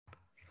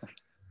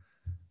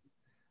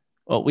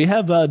Well, we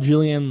have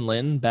Julian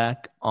Lin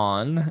back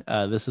on.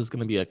 This is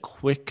going to be a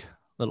quick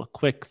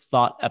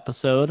thought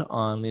episode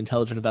on the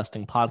Intelligent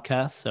Investing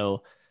podcast.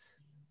 So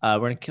we're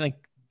going to kind of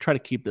try to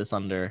keep this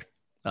under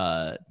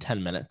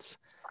 10 minutes.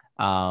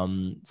 So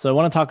I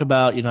want to talk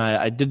about,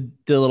 I did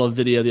a little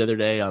video the other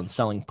day on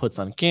selling puts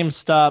on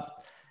GameStop.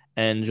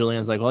 And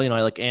Julian's like, well,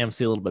 I like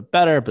AMC a little bit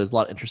better, but there's a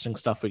lot of interesting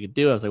stuff we could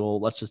do. I was like, well,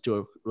 let's just do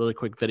a really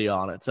quick video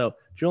on it. So,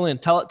 Julian,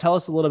 tell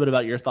us a little bit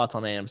about your thoughts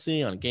on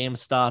AMC, on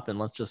GameStop, and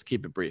let's just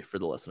keep it brief for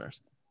the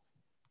listeners.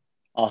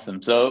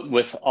 Awesome. So,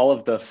 with all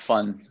of the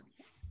fun,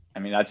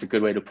 that's a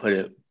good way to put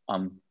it,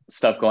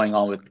 stuff going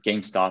on with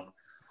GameStop,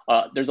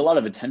 there's a lot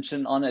of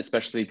attention on it,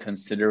 especially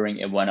considering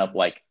it went up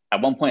at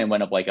one point, it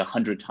went up like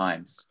 100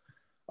 times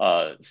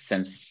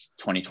since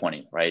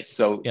 2020, right?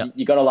 So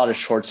you got a lot of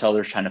short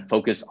sellers trying to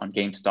focus on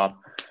GameStop,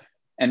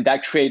 and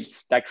that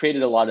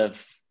created a lot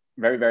of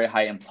very, very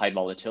high implied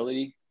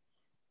volatility.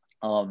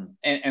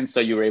 And so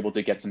you were able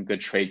to get some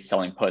good trades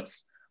selling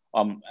puts,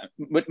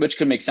 which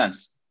could make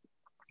sense.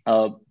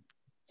 But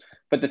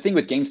the thing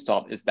with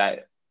GameStop is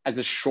that as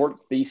a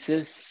short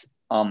thesis,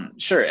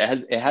 sure,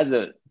 it has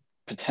a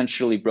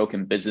potentially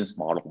broken business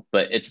model,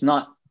 but it's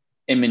not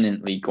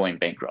imminently going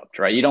bankrupt,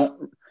 right?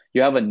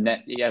 You have a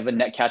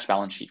net cash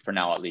balance sheet for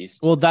now, at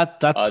least. Well,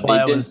 that's why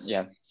I was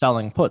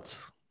selling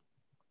puts,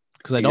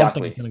 because I don't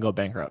think it's going to go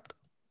bankrupt.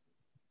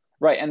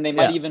 Right, and they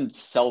might even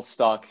sell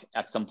stock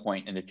at some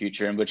point in the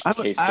future, in which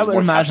case I would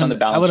imagine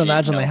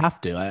they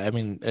have to. I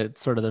mean,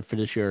 it's sort of their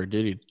fiduciary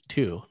duty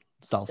to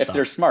sell stock. If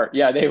they're smart,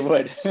 yeah, they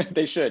would.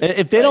 They should.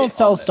 If they don't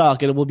sell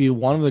stock, it will be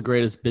one of the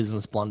greatest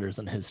business blunders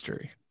in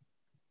history.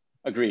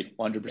 Agreed,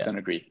 100%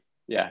 agreed.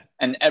 Yeah,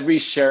 and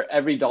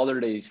every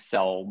dollar they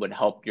sell would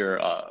help your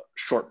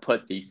short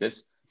put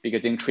thesis,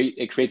 because it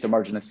creates a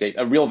margin of safety,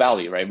 a real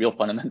value, right? Real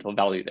fundamental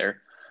value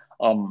there.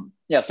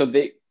 So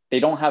they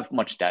don't have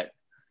much debt,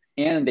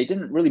 and they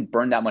didn't really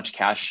burn that much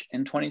cash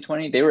in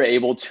 2020. They were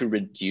able to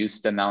reduce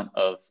the amount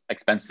of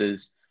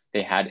expenses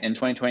they had in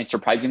 2020.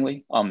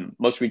 Surprisingly,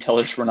 most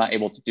retailers were not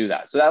able to do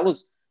that. So that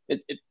was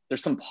it.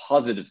 There's some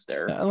positives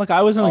there. Look,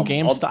 I was in a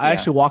GameStop. I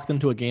actually walked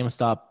into a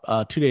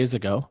GameStop 2 days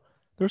ago.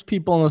 There's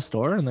people in the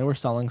store and they were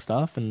selling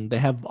stuff, and they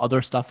have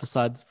other stuff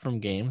aside from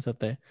games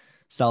that they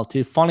sell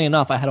too. Funny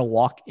enough, I had to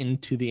walk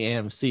into the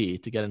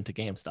AMC to get into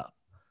GameStop.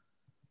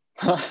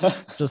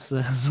 Just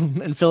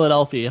in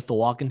Philadelphia, you have to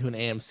walk into an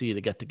AMC to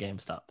get to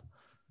GameStop.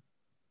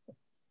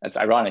 That's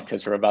ironic,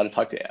 because we're about to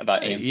talk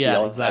about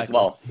AMC exactly. as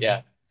well.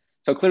 Yeah.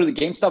 So clearly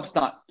GameStop's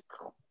not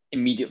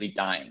immediately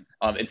dying.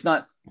 It's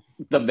not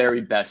the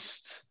very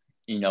best,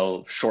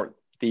 short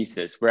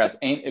thesis. Whereas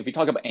if we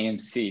talk about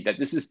AMC, that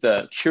this is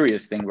the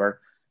curious thing, where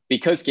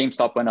because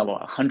GameStop went up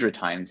 100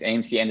 times,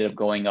 AMC ended up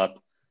going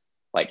up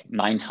like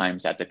 9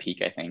 times at the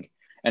peak, I think.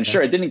 And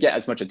sure, it didn't get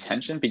as much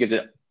attention because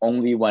it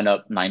only went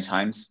up 9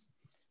 times.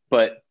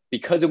 But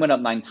because it went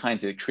up 9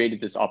 times, it created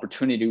this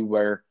opportunity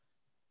where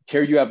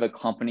here you have a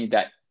company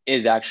that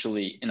is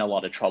actually in a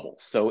lot of trouble.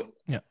 So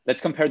let's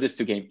compare this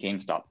to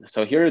GameStop.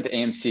 So here at the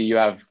AMC, you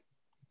have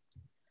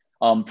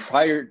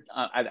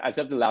as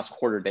of the last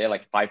quarter, they had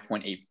like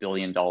 $5.8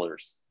 billion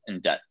in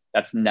debt.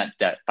 That's net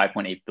debt,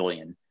 5.8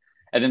 billion.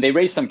 And then they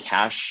raised some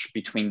cash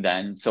between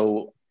then.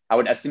 So I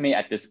would estimate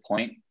at this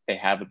point, they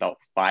have about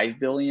 5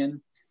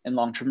 billion in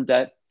long-term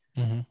debt,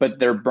 but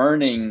they're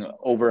burning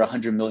over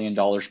 $100 million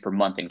per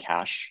month in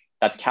cash.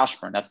 That's cash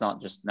burn. That's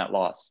not just net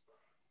loss.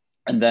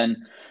 And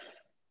then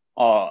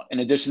in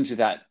addition to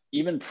that,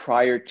 even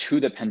prior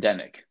to the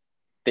pandemic,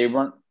 they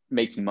weren't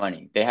making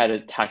money. They had a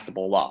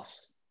taxable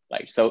loss.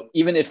 So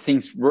even if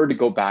things were to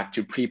go back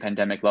to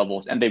pre-pandemic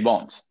levels, and they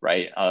won't,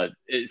 right?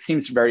 It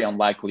seems very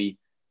unlikely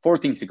for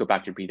things to go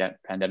back to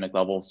pre-pandemic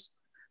levels.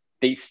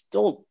 They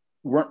still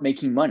weren't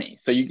making money.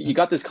 So you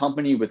got this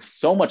company with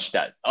so much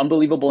debt,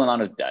 unbelievable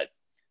amount of debt,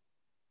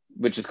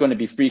 which is going to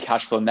be free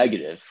cash flow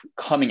negative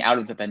coming out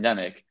of the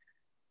pandemic,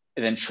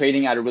 and then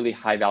trading at a really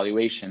high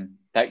valuation.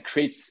 That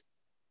creates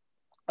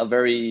a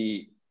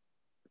very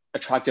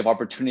attractive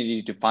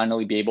opportunity to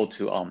finally be able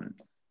to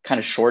kind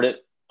of short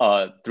it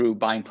through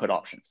buying put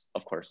options,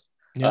 of course.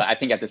 I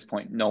think at this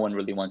point, no one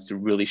really wants to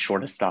really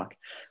short a stock.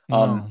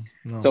 No.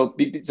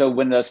 So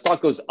when the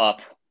stock goes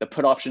up, the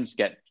put options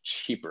get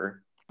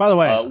cheaper. By the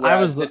way,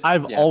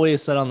 I've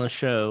always said on the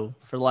show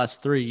for the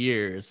last 3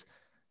 years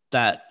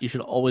that you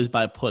should always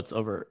buy puts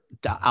over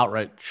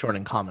outright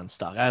shorting common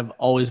stock. I've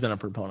always been a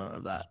proponent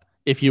of that,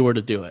 if you were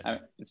to do it.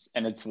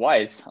 It's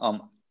wise.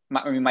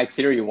 My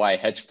theory why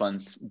hedge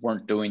funds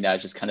weren't doing that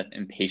is just kind of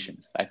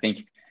impatience. I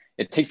think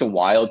it takes a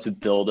while to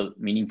build a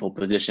meaningful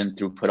position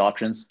through put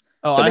options.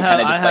 So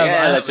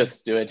let's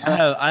just do it.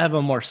 I have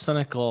a more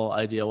cynical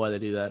idea why they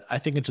do that. I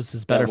think it just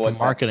is better for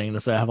marketing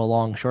to say I have a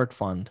long short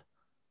fund.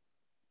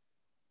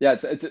 Yeah,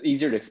 it's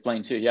easier to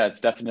explain too. Yeah,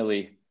 it's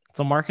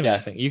a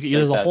marketing thing.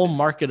 There's a whole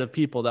market of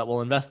people that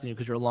will invest in you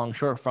because you're a long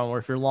short fund, or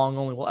if you're long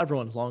only, well,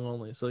 everyone's long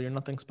only, so you're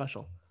nothing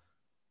special.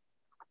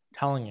 I'm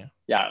telling you.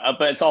 Yeah,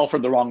 but it's all for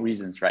the wrong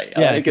reasons, right?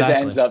 Yeah, because it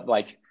ends up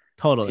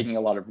totally taking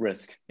a lot of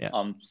risk. Yeah.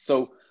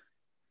 So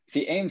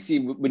see,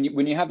 AMC,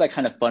 when you have that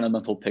kind of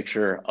fundamental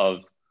picture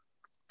of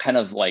kind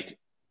of like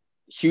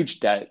huge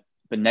debt,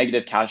 but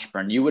negative cash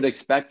burn, you would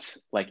expect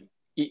like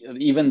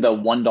even the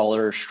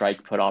 $1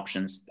 strike put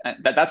options.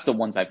 That's the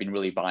ones I've been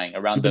really buying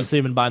around So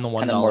you've been buying the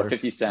kind of more $1.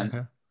 50 cent,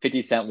 Okay.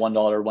 50 cent,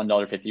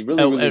 $1.50,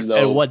 really, really At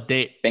low what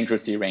date?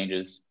 bankruptcy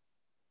ranges.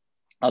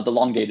 The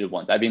long dated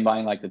ones. I've been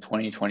buying like the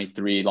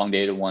 2023 long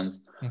dated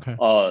ones. Okay.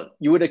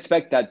 You would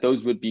expect that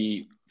those would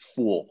be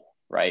full,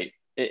 right?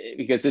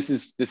 Because this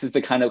is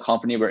the kind of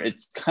company where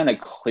it's kind of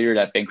clear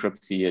that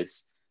bankruptcy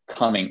is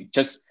coming.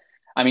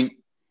 I mean,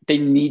 they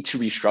need to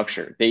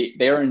restructure.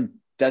 They are in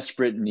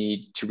desperate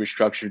need to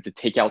restructure, to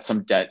take out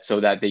some debt so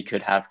that they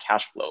could have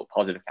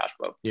positive cash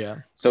flow. Yeah.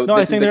 So No,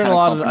 this is the kind of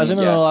company. I think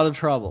they're in a lot of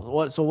trouble.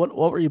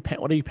 What were you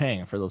paying? What are you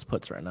paying for those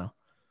puts right now?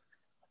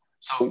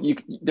 So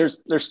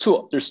there's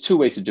two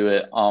ways to do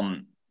it.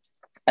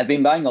 I've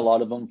been buying a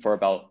lot of them for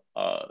about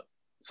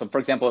so for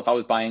example, if I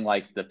was buying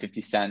like the 50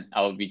 cent,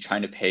 I would be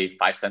trying to pay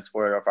 5 cents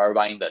for it. Or if I were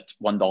buying the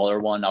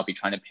 $1 one, I'll be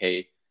trying to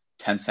pay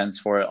 10 cents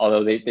for it.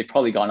 Although they've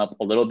probably gone up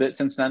a little bit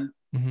since then.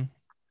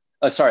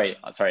 Mm-hmm. Sorry.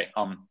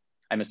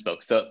 I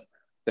misspoke. So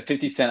the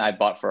 50 cent I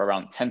bought for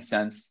around 10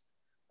 cents,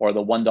 or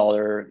the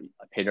 $1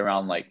 I paid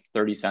around like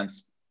 30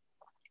 cents.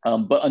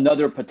 But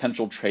another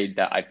potential trade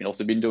that I've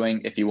also been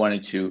doing, if you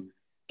wanted to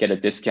get a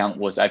discount,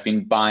 was I've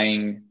been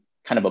buying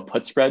kind of a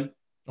put spread,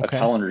 a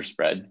calendar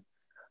spread.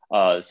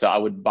 So I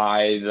would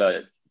buy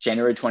the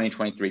January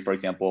 2023, for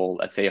example,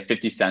 let's say a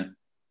 50 cent,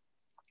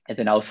 and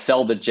then I'll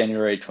sell the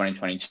January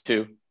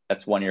 2022,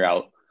 that's 1 year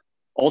out,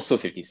 also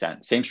 50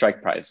 cent, same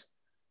strike price.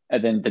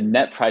 And then the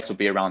net price will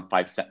be around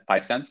 5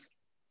 cents.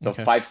 So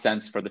 5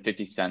 cents for the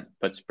 50 cent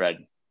put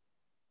spread.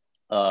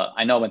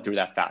 I know I went through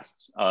that fast.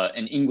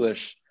 In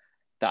English,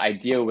 the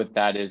idea with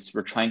that is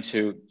we're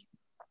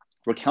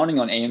counting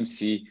on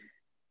AMC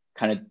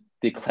kind of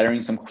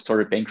declaring some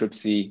sort of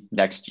bankruptcy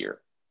next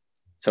year.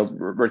 So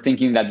we're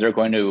thinking that they're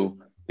going to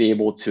be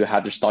able to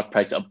have their stock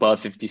price above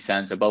 50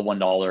 cents, above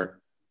 $1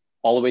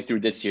 all the way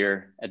through this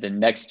year. And then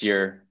next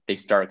year, they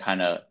start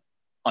kind of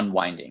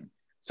unwinding.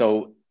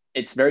 So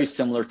it's very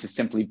similar to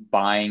simply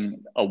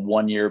buying a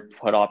 1 year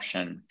put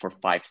option for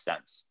 5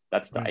 cents.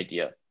 That's the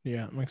idea.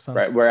 Yeah, makes sense.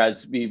 Right.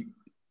 Whereas we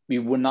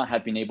would not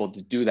have been able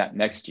to do that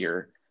next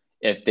year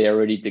if it's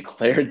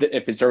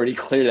already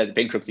clear that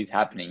bankruptcy is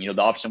happening.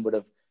 The option would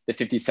have the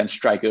 50 cent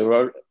strike,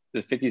 or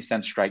the 50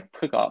 cent strike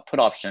put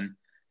option,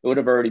 it would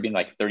have already been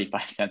like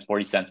 35 cents,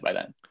 40 cents by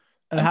then.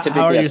 And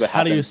how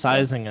are you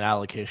sizing it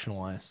allocation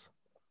wise?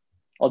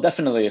 Well,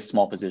 definitely a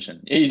small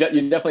position. You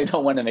definitely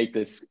don't want to make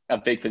this a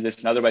big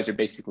position. Otherwise, you're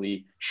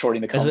basically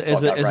shorting the company.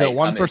 Is it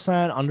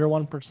 1%, under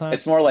 1%?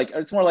 It's more like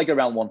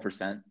around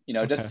 1%.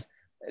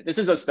 This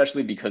is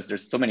especially because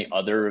there's so many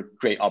other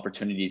great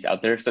opportunities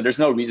out there. So there's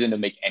no reason to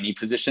make any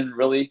position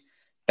really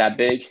that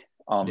big.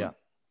 But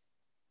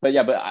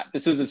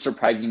this was a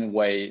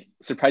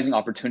surprising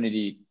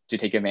opportunity to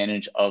take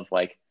advantage of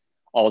like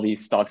all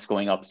these stocks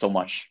going up so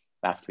much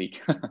last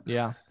week.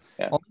 Yeah.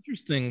 Well,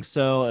 interesting.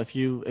 So if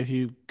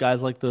you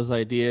guys like those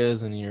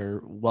ideas and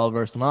you're well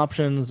versed in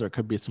options, there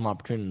could be some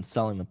opportunity in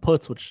selling the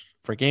puts, which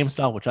for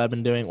GameStop, which I've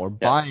been doing, or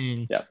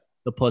buying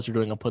the puts, or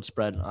doing a put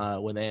spread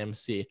with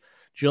AMC.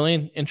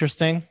 Julian,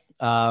 interesting.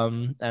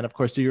 And of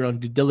course, do your own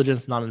due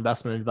diligence, not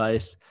investment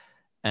advice.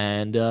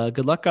 And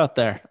good luck out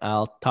there.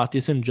 I'll talk to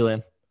you soon,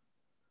 Julian.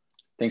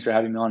 Thanks for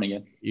having me on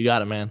again. You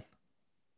got it, man.